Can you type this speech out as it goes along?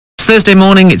Thursday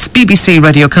morning. It's BBC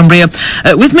Radio Cumbria.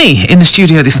 With me in the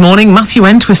studio this morning, Matthew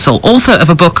Entwistle, author of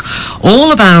a book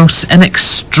all about an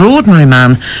extraordinary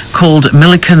man called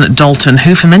Millican Dalton,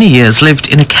 who for many years lived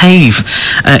in a cave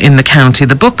in the county.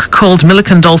 The book called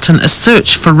Millican Dalton, A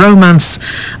Search for Romance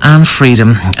and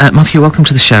Freedom. Matthew, welcome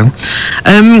to the show.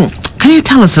 Can you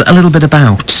tell us a little bit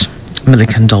about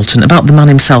Millican Dalton, about the man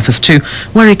himself, as to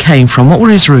where he came from? What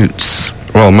were his roots?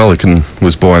 Well, Millican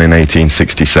was born in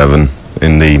 1867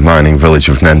 in the mining village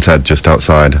of Nented, just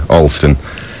outside Alston.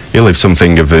 He lived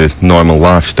something of a normal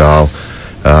lifestyle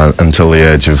until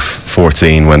the age of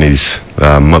 14, when his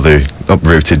mother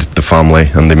uprooted the family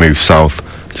and they moved south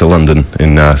to London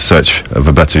in search of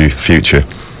a better future.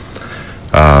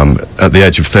 At the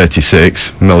age of 36,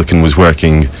 Millican was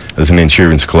working as an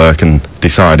insurance clerk and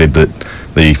decided that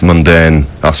the mundane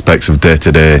aspects of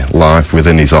day-to-day life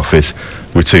within his office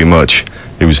were too much.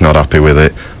 He was not happy with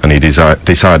it, and he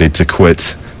decided to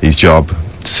quit his job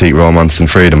to seek romance and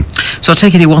freedom. So I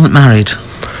take it he wasn't married?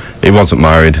 He wasn't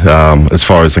married, as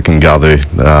far as I can gather.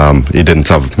 He didn't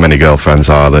have many girlfriends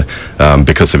either,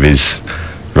 because of his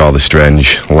rather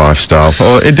strange lifestyle.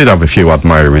 Or he did have a few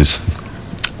admirers.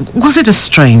 Was it a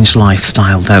strange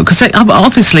lifestyle, though? Because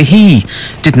obviously he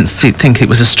didn't think it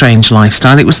was a strange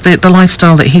lifestyle. It was the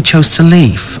lifestyle that he chose to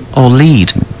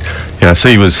lead. Yes,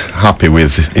 he was happy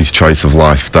with his choice of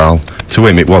lifestyle. To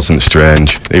him, it wasn't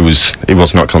strange. He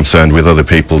was not concerned with other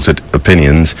people's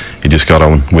opinions. He just got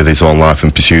on with his own life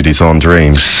and pursued his own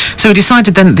dreams. So he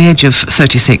decided then at the age of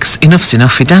 36, enough's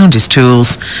enough. He downed his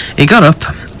tools, he got up,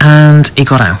 and he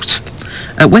got out.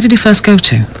 Where did he first go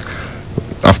to?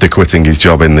 After quitting his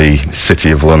job in the City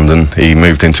of London, he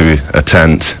moved into a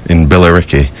tent in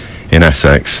Billericay in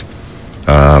Essex.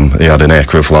 He had an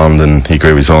acre of land and he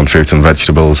grew his own fruit and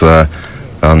vegetables there,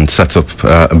 and set up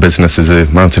a business as a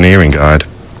mountaineering guide.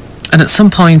 And at some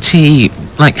point he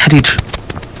headed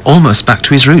almost back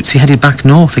to his roots. He headed back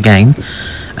north again.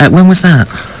 When was that?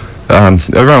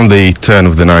 Around the turn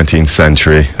of the 19th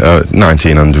century,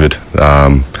 1900.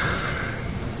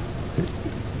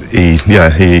 He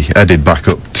headed back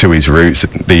up to his roots.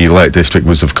 The Lake District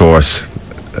was, of course,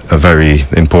 a very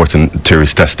important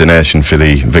tourist destination for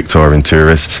the Victorian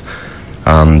tourists,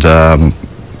 and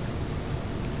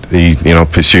he,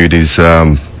 pursued his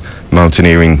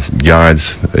mountaineering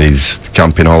guides, his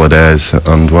camping holidays,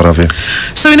 and what have you.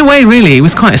 So, in a way, really, he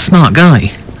was quite a smart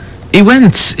guy. He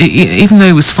went, even though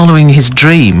he was following his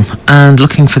dream and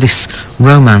looking for this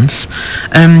romance,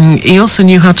 he also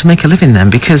knew how to make a living then,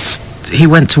 because he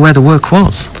went to where the work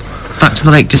was, back to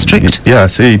the Lake District.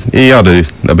 Yes, he had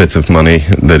a bit of money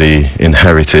that he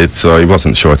inherited, so he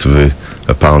wasn't short of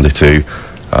a pound or two.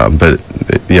 But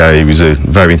yeah, he was a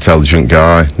very intelligent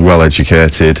guy, well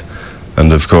educated,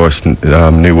 and of course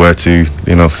knew where to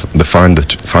find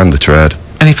the trade.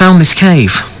 And he found this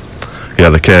cave. Yeah,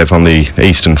 the cave on the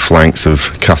eastern flanks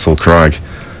of Castle Crag.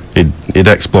 He'd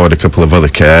explored a couple of other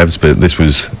caves, but this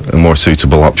was a more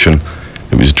suitable option.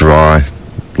 It was dry,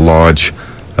 large,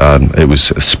 it was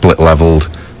split-levelled,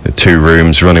 2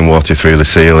 rooms, running water through the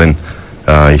ceiling.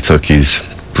 He took his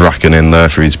bracken in there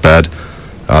for his bed,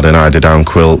 had an eider-down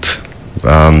quilt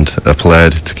and a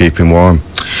plaid to keep him warm.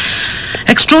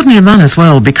 Extraordinary man as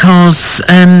well, because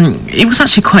he was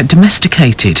actually quite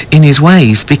domesticated in his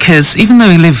ways, because even though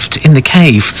he lived in the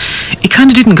cave, he kind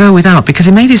of didn't go without, because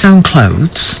he made his own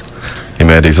clothes. He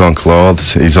made his own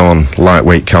clothes, his own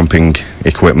lightweight camping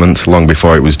equipment, long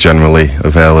before it was generally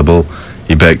available.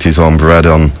 He baked his own bread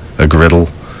on a griddle.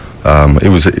 He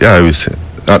was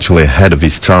actually ahead of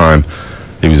his time.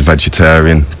 He was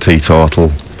vegetarian,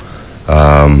 teetotal.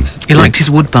 He liked his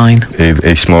woodbine.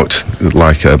 He smoked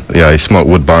he smoked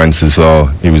woodbines as though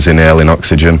he was inhaling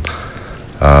oxygen.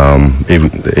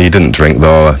 He didn't drink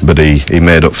though, but he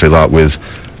made up for that with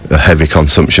a heavy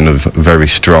consumption of very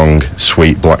strong,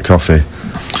 sweet black coffee.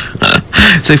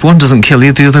 So if one doesn't kill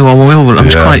you, the other one will, I'm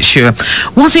quite sure.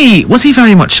 Was he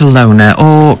very much a loner,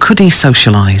 or could he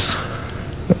socialise?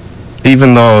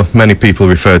 Even though many people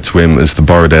referred to him as the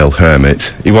Borrowdale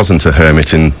hermit, he wasn't a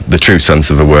hermit in the true sense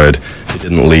of the word. He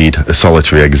didn't lead a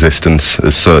solitary existence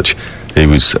as such. He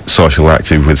was socially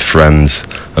active with friends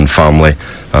and family,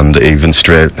 and even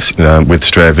with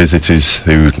stray visitors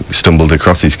who stumbled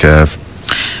across his cave.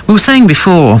 We were saying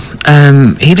before,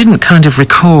 he didn't kind of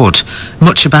record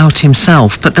much about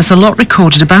himself, but there's a lot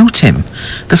recorded about him.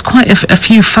 There's quite a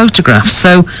few photographs.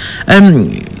 So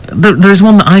there is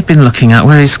one that I've been looking at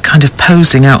where he's kind of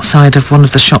posing outside of one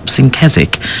of the shops in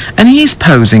Keswick, and he's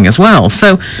posing as well.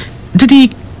 So did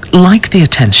he like the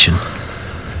attention?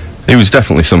 He was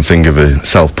definitely something of a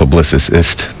self-publicist,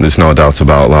 there's no doubt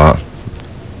about that.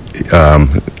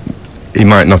 He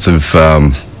might not have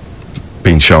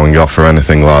been showing off or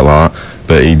anything like that,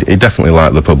 but he definitely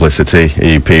liked the publicity.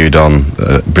 He appeared on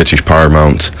British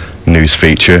Paramount news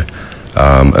feature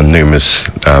and numerous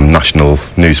national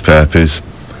newspapers.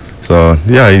 So,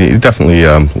 yeah, he definitely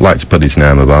liked to put his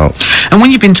name about. And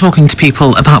when you've been talking to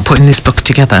people about putting this book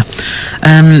together,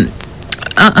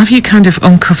 have you kind of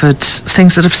uncovered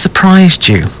things that have surprised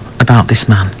you about this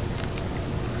man?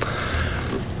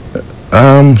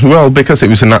 Well, because it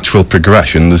was a natural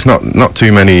progression, there's not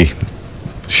too many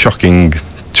shocking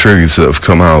truths that have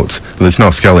come out. There's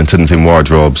no skeletons in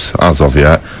wardrobes as of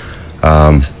yet.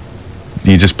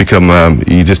 You just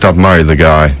you just admire the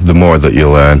guy the more that you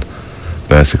learn,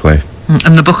 basically.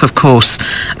 And the book, of course,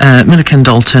 Millican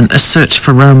Dalton, A Search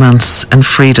for Romance and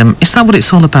Freedom. Is that what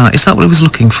it's all about? Is that what it was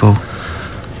looking for?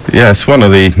 Yes, one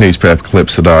of the newspaper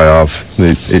clips that I have,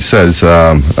 it says,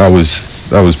 I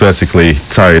was basically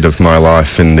tired of my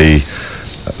life in the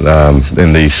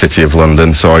city of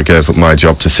London, so I gave up my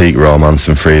job to seek romance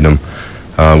and freedom,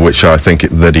 which I think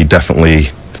that he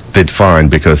definitely did find,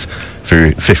 because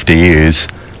for 50 years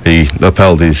he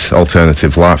upheld his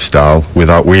alternative lifestyle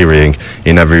without wearying.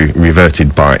 He never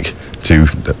reverted back to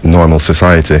normal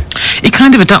society. He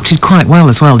kind of adapted quite well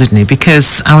as well, didn't he?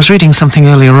 Because I was reading something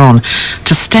earlier on,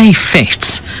 to stay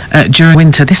fit during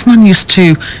winter, this man used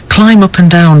to climb up and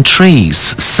down trees,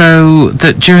 so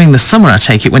that during the summer, I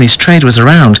take it, when his trade was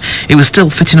around, it was still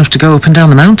fit enough to go up and down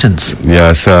the mountains.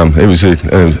 Yes, it was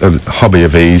a hobby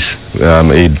of his.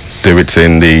 He'd do it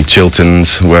in the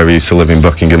Chilterns, where he used to live in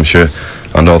Buckinghamshire,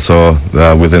 and also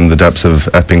within the depths of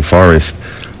Epping Forest.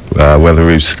 Whether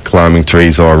he was climbing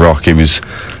trees or rock, he was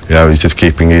just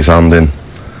keeping his hand in.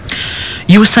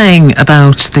 You were saying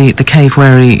about the cave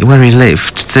where he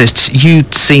lived, that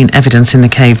you'd seen evidence in the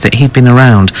cave that he'd been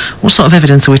around. What sort of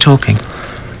evidence are we talking?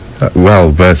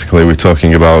 Well, basically we're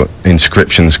talking about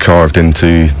inscriptions carved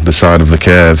into the side of the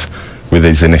cave with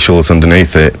his initials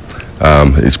underneath it.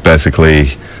 It's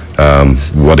basically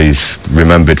what he's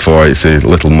remembered for. It's a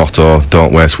little motto: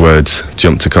 don't waste words,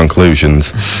 jump to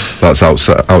conclusions. That's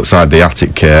outside the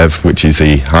attic cave, which is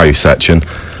the higher section,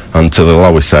 and to the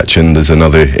lower section there's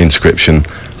another inscription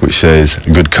which says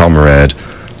 "Good Comrade,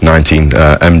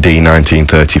 MD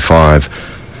 1935.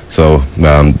 So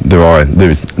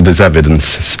there's evidence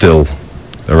still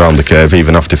around the cave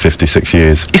even after 56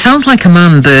 years. He sounds like a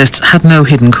man that had no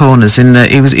hidden corners, in that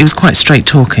he was quite straight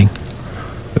talking.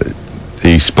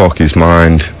 He spoke his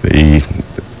mind.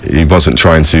 He wasn't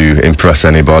trying to impress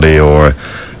anybody or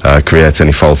create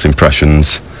any false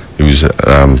impressions. He was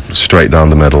straight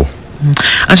down the middle.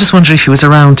 I just wonder, if he was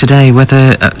around today,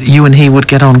 whether you and he would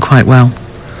get on quite well.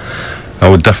 I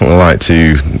would definitely like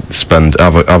to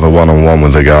have a one-on-one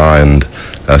with the guy and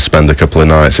spend a couple of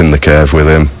nights in the cave with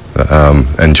him,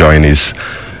 enjoying his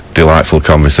delightful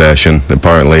conversation.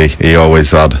 Apparently he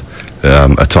always had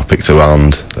a topic to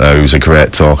hand. He was a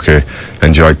great talker,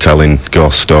 enjoyed telling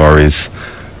ghost stories,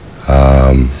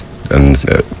 and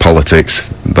politics.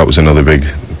 That was another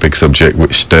big subject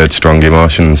which stirred strong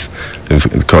emotions.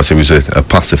 Of course, he was a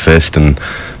pacifist, and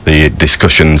the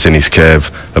discussions in his cave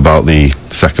about the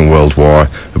Second World War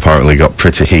apparently got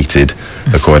pretty heated,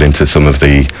 according to some of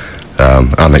the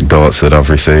anecdotes that I've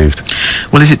received.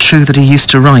 Well, is it true that he used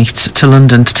to write to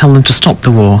London to tell them to stop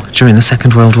the war during the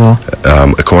Second World War?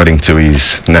 According to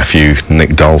his nephew,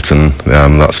 Nick Dalton,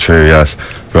 that's true, yes.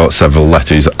 Wrote several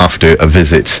letters after a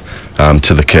visit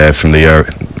to the cave from the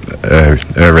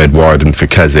Air Raid Warden for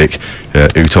Keswick,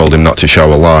 who told him not to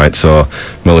show a light. So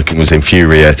Millican was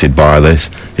infuriated by this.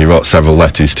 He wrote several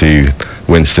letters to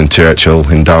Winston Churchill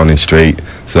in Downing Street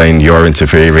saying, "You're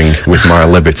interfering with my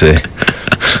liberty."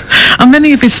 Are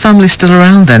many of his family still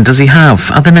around then? Does he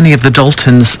have? Are there many of the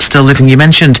Daltons still living? You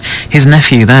mentioned his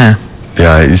nephew there.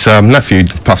 Yeah, his nephew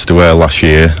passed away last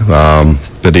year,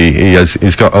 but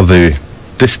he's got other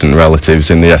distant relatives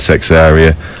in the Essex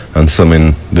area and some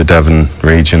in the Devon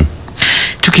region.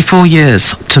 It took you 4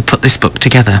 years to put this book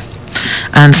together.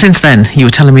 And since then, you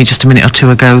were telling me just a minute or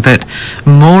two ago that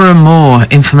more and more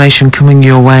information coming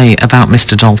your way about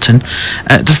Mr. Dalton.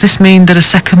 Does this mean that a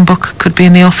second book could be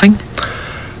in the offing?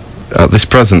 At this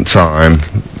present time,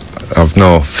 I've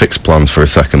no fixed plans for a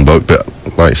second book, but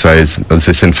like I say, as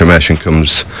this information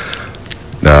comes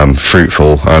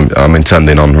fruitful, I'm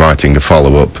intending on writing a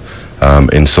follow-up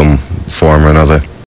in some form or another.